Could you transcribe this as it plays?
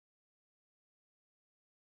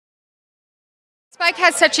Spike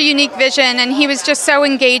has such a unique vision, and he was just so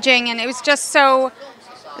engaging, and it was just so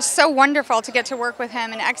wonderful to get to work with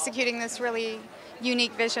him and executing this really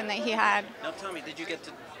unique vision that he had. Now tell me, did you get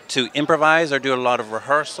to improvise or do a lot of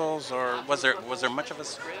rehearsals, or was there much of a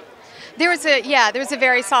script? There was a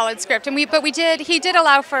very solid script, and he did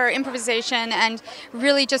allow for improvisation and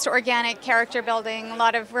really just organic character building, a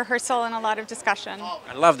lot of rehearsal and a lot of discussion.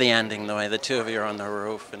 I love the ending, the way the two of you are on the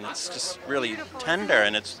roof, and it's just really tender,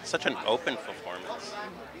 and it's such an open performance.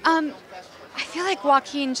 I feel like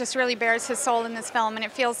Joaquin just really bears his soul in this film, and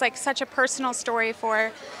it feels like such a personal story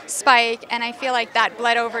for Spike, and I feel like that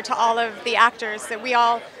bled over to all of the actors, that we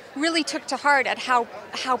all really took to heart at how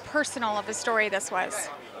personal of a story this was.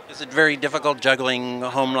 Is it very difficult juggling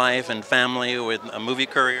home life and family with a movie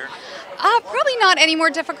career? Probably not any more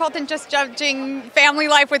difficult than just judging family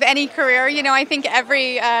life with any career. You know, I think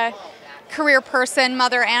every career person,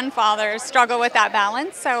 mother and father, struggle with that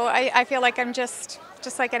balance. So I feel like I'm just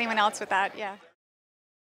like anyone else with that, yeah.